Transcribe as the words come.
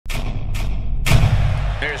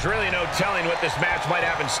There's really no telling what this match might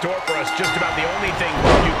have in store for us. Just about the only thing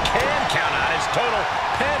you can count on is total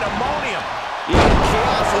pandemonium. Yeah,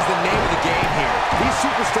 chaos is the name of the game here. These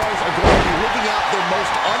superstars are going to be living out their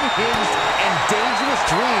most unhinged and dangerous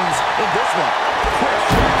dreams in this one.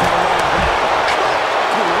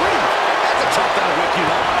 That's a tough down whip, you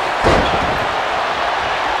know.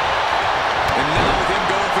 And now with him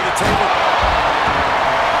going for the table.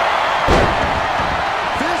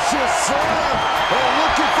 Vicious slam. Oh,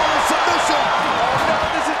 looking for a submission. Oh, no,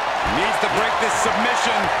 this is... Needs to break this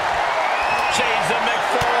submission. Shades of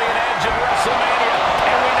McFoley and Edge of WrestleMania,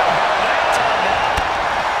 and we know how that turned out.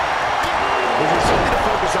 Well, there's something to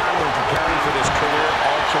focus on when preparing for this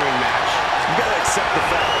career-altering match. You got to accept the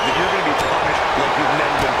fact that you're going to be punished like you've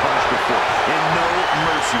never been punished before, and no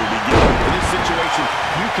mercy will be given. In this situation,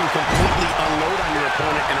 you can completely unload on your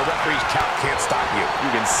opponent, and a referee's count can't stop you.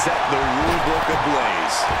 You can set the rule book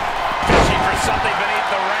ablaze. Fishing for something beneath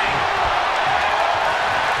the ring.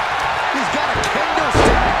 He's got a kendo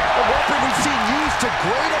stick, a weapon we've seen used to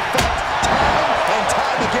great effect time and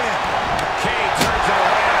time again. Kane turns it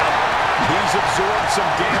around. He's absorbed some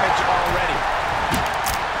damage already.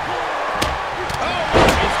 Oh,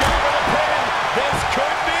 he's going for the pin. This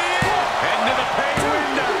could be it. Into the pay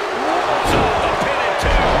window. So the pin at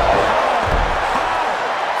two.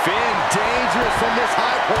 Finn dangerous from this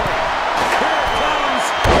high point. Here it comes.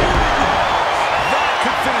 That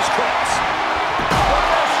could finish Kross.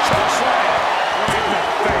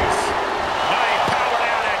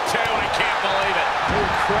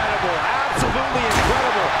 Incredible, absolutely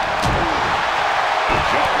incredible.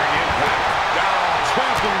 Jarring impact.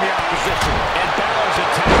 Trampling the opposition. And Balor's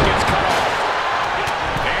attack gets cut off.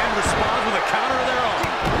 And responds with a counter of their own.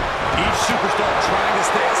 Each superstar trying to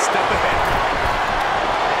stay a step ahead.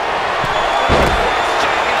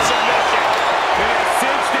 Giant submission. It is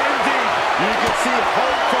cinched in deep. You can see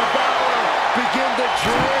hope for Balor begin to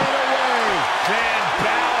drain away. And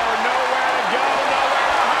Balor nowhere to go,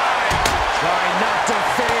 nowhere to hide. Trying not to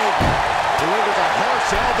fade. Delivers a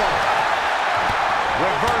harsh elbow.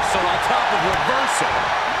 Reversal on top of reversal.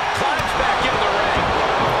 Climbs back into the ring.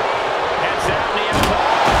 Heads out in the elbow.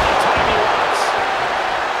 Anytime he wants.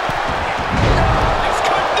 This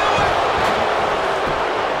could do it.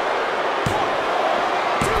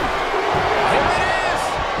 Here it is.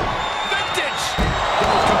 Vintage.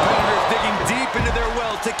 Those competitors digging deep into their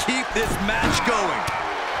well to keep this match going.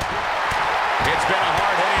 It's been a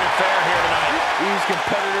hard-hitting affair here tonight. These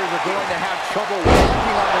competitors are going to have trouble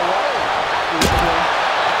walking on the road.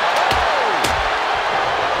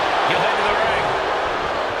 He'll head to the ring.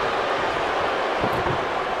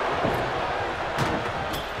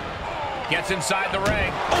 Gets inside the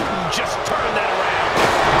ring. Oh, just turned that around.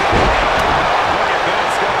 Look at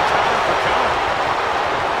this. Going counter for counter.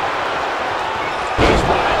 He's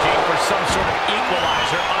rummaging for some sort of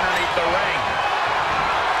equalizer underneath the ring.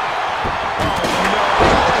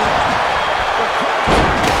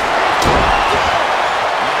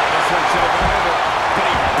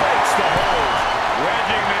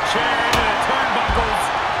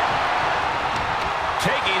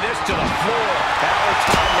 To the floor. Balor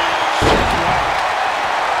time now.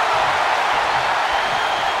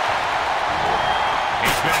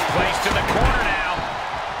 He's been placed in the corner now.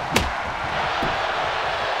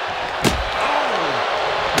 Oh!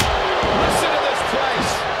 Listen to this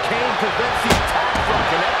place. Kane prevents the attack from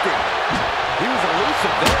connecting. He was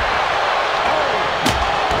elusive there. Oh!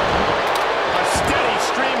 A steady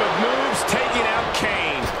stream of moves taking out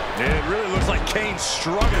Kane. It really looks like Kane's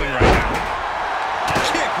struggling right now.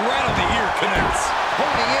 Kick right on the ear connects.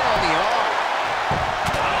 Holding in on the arm.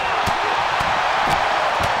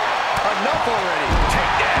 Enough already.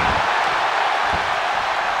 Take down.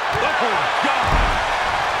 Oh, God.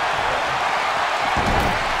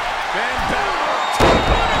 And Balor.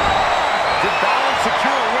 Did Balor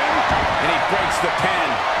secure a win? And he breaks the pin.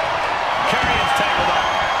 Karrion's tangled up.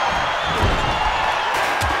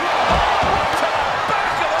 To the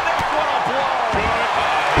back of the neck. What a blow.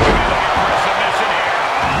 Looking for a submission here.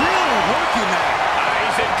 Really working that.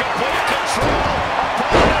 He's in complete control.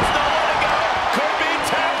 Opponent has nowhere to go. Could be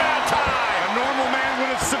tap out time. A normal man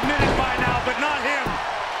would have submitted by now, but not him.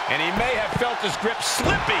 And he may have felt his grip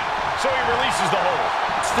slipping, so he releases the hold.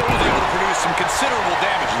 Still was able to produce some considerable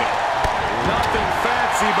damage, though. Nothing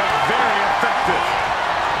fancy, but very effective.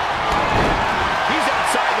 He's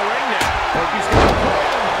outside the ring now. He's got a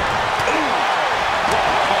plan.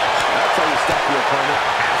 That's how you stop your opponent.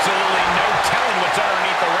 Absolutely no telling what's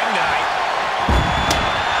underneath the ring tonight.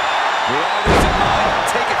 With all this in mind,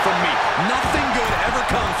 take it from me. Nothing good ever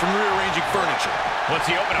comes from rearranging furniture. What's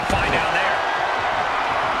he hoping to find down there?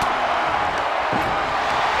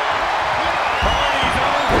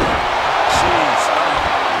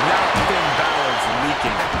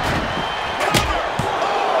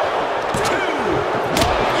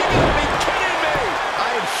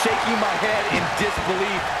 shaking my head in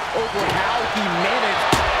disbelief over how he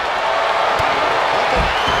managed.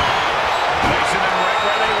 Placing them right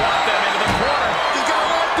where they want them, into the corner. He's got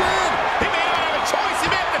it locked in. He may not have a choice. He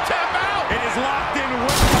may have to tap out. It is locked in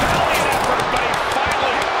with Valiant effort, but he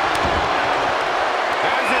finally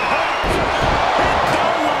as it hooks. Hit the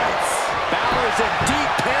lights. Balor's in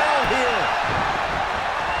deep peril here.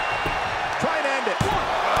 Try and end it. 1,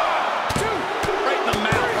 2, right in the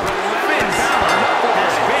mouth. Finn Balor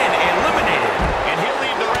has been eliminated. And he'll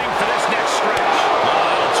leave the ring for this next stretch. Oh,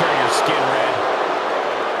 that'll turn your skin red.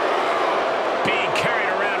 Being carried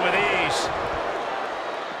around with ease.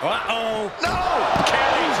 Uh-oh. No!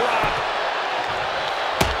 Carry drop.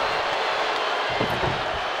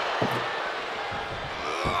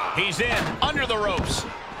 He's in, under the ropes.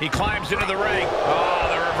 He climbs into the ring. Oh,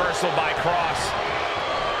 the reversal by Kross.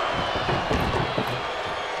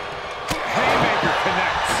 Haymaker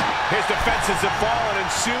connects. His defenses have fallen, and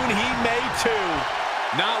soon he may too.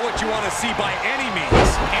 Not what you want to see by any means.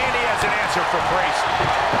 And he has an answer for Priest.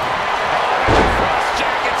 Cross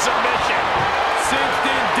jacket submission. Cinched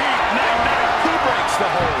in deep. Night-night. He breaks the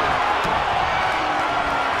hold.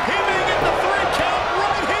 He may get the 3 count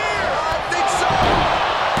right here. I think so.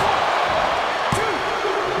 1,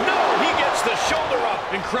 2. No, he gets the shoulder up.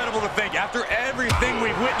 Incredible to think. After everything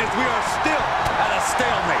we've witnessed, we are still at a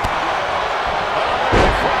stalemate.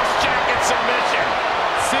 Cross jacket submission.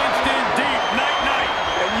 Cinched in deep. Night-night.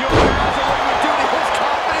 And you'll imagine what it would do to his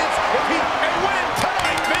confidence if he And win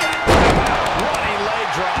tonight, man. Running leg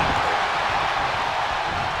drop.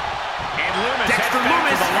 And Lumis Dexter heads back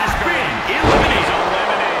Lumis to the has locker been room. eliminated. He's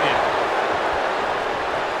eliminated.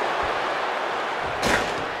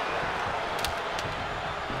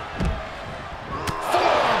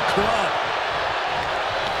 Forearm club.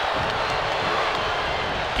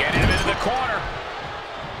 Get him into the corner.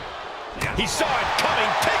 He saw it coming,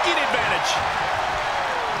 taking advantage.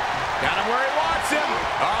 Got him where he wants him.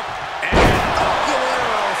 Up and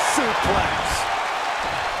ocular suplex.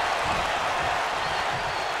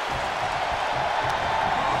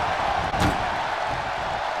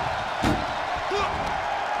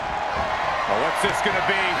 Oh, what's this going to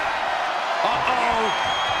be? Uh-oh.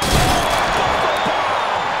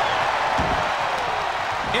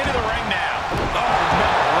 into the ring now. Oh, no.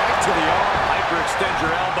 Right to the arm. Hyperextend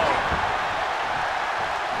your elbow.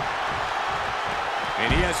 And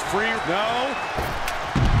he has free... No.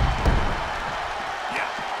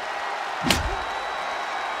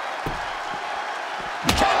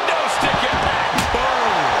 Kendo stick impact.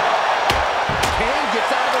 Boom. Kane gets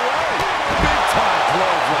out of the way. Big time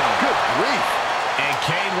clothesline. Good grief. And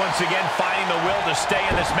Kane once again finding the will to stay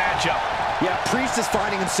in this matchup. Yeah, Priest is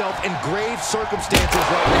finding himself in grave circumstances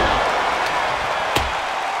right now.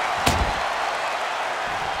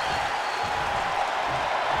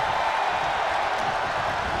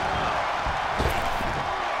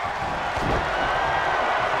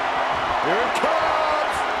 Here it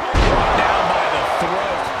comes. Brought down by the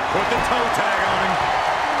throat. Put the toe tag on him.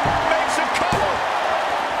 Makes a cover.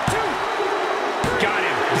 2. Got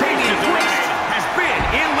him. Damian Reaches the Priest ring. has been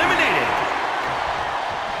eliminated.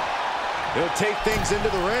 He'll take things into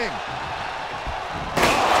the ring.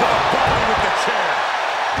 To the body with the chair.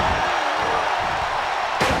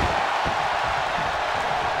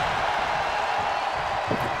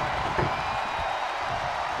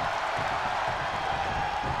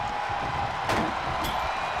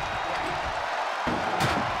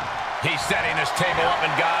 He's setting his table up, and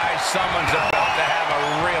guys, someone's about to have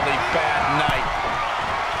a really bad night.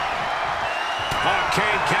 Oh,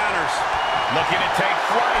 Kane counters. Looking to take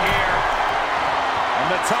flight here. On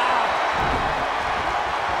the top.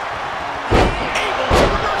 Able to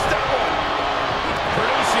reverse that one.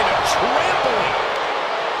 Producing a trampling.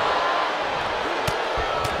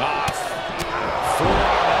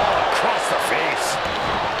 Forearm all across the face.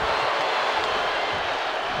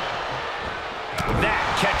 That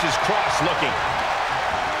catches Kross looking.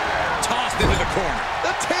 Tossed into the corner.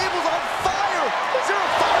 The table's on fire. Is there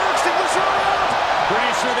a fire extinguisher around?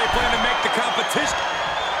 Pretty sure they plan to make the competition.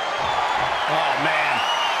 Oh, man.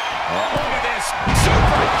 Look at this.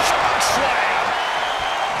 Super choke slam.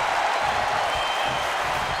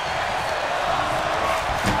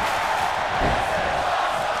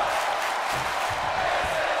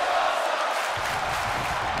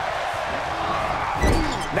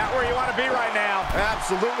 Not where you want to be right now.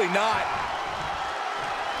 Absolutely not.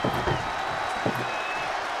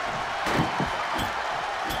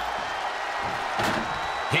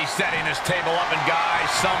 He's setting his table up, and guys,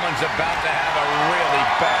 someone's about to have a really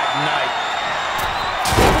bad night.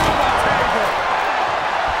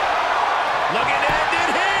 Looking to end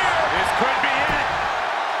it here. This could be it.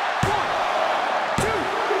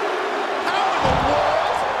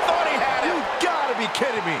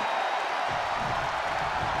 kidding me?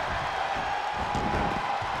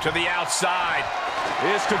 To the outside.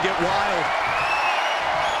 This could get wild.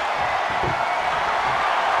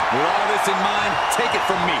 With all this in mind, take it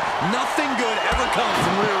from me. Nothing good ever comes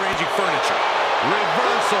from rearranging furniture.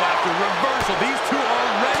 Reversal after reversal. These two are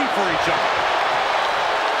ready for each other.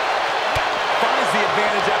 Finds the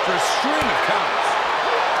advantage after a string of counters.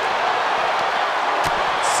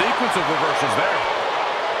 Sequence of reversals there.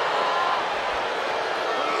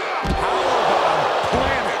 Powerbomb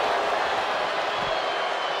planted.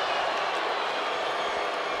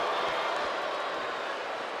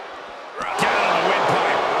 Down on the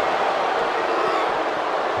windpipe.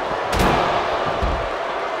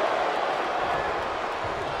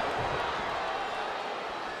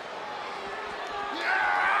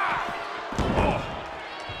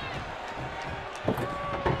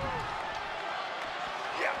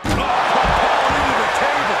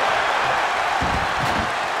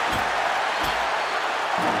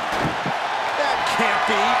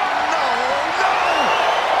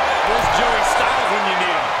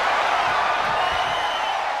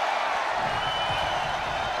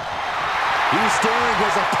 He's staring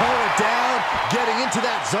his opponent down, getting into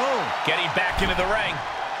that zone. Getting back into the ring.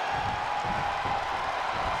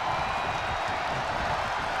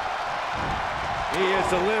 He is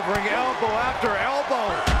delivering elbow after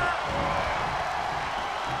elbow.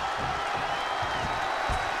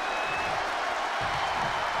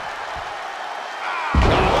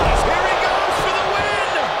 Here he goes for the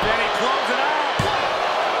win. Then he closes it out.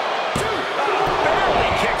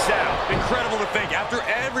 Barely kicks out. Incredible to think, after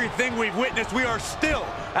everything we've witnessed, we are still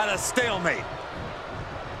at a stalemate.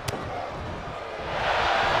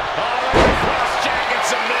 Cross-jacket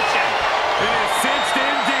submission. It is cinched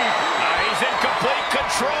in deep. He's in complete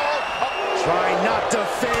control. Trying not to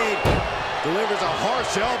fade. Delivers a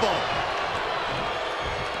harsh elbow.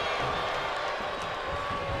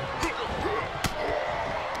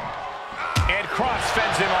 And Kross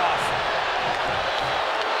fends him off.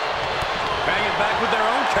 Banging back with their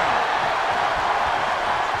own counter.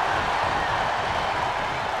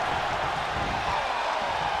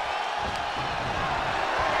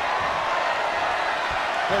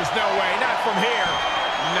 There's no way, not from here.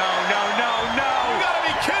 No, no, no, no. You gotta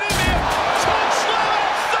be kidding me. Choke slam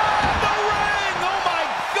inside the ring. Oh my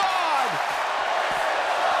God.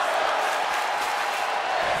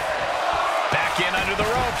 Back in under the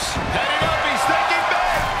ropes. Heading up, he's thinking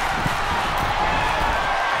big.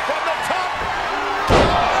 From the top.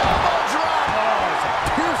 Elbow drop. Oh, it's a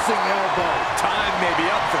piercing elbow. Time may be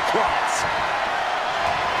up for Kross.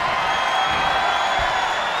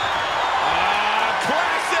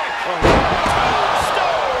 Classic.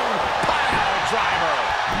 Tombstone pile driver.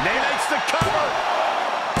 Makes the cover.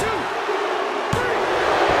 2, 3.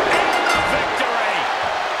 And the victory.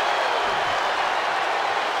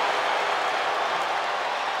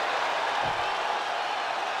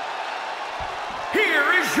 Here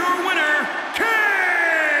is your winner, Kane!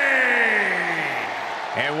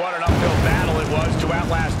 And what an uphill battle it was to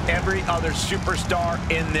outlast every other superstar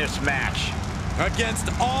in this match. Against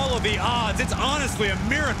all of the odds, it's honestly a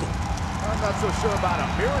miracle. I'm not so sure about a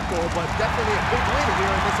miracle, but definitely a big win here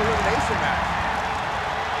in this elimination match.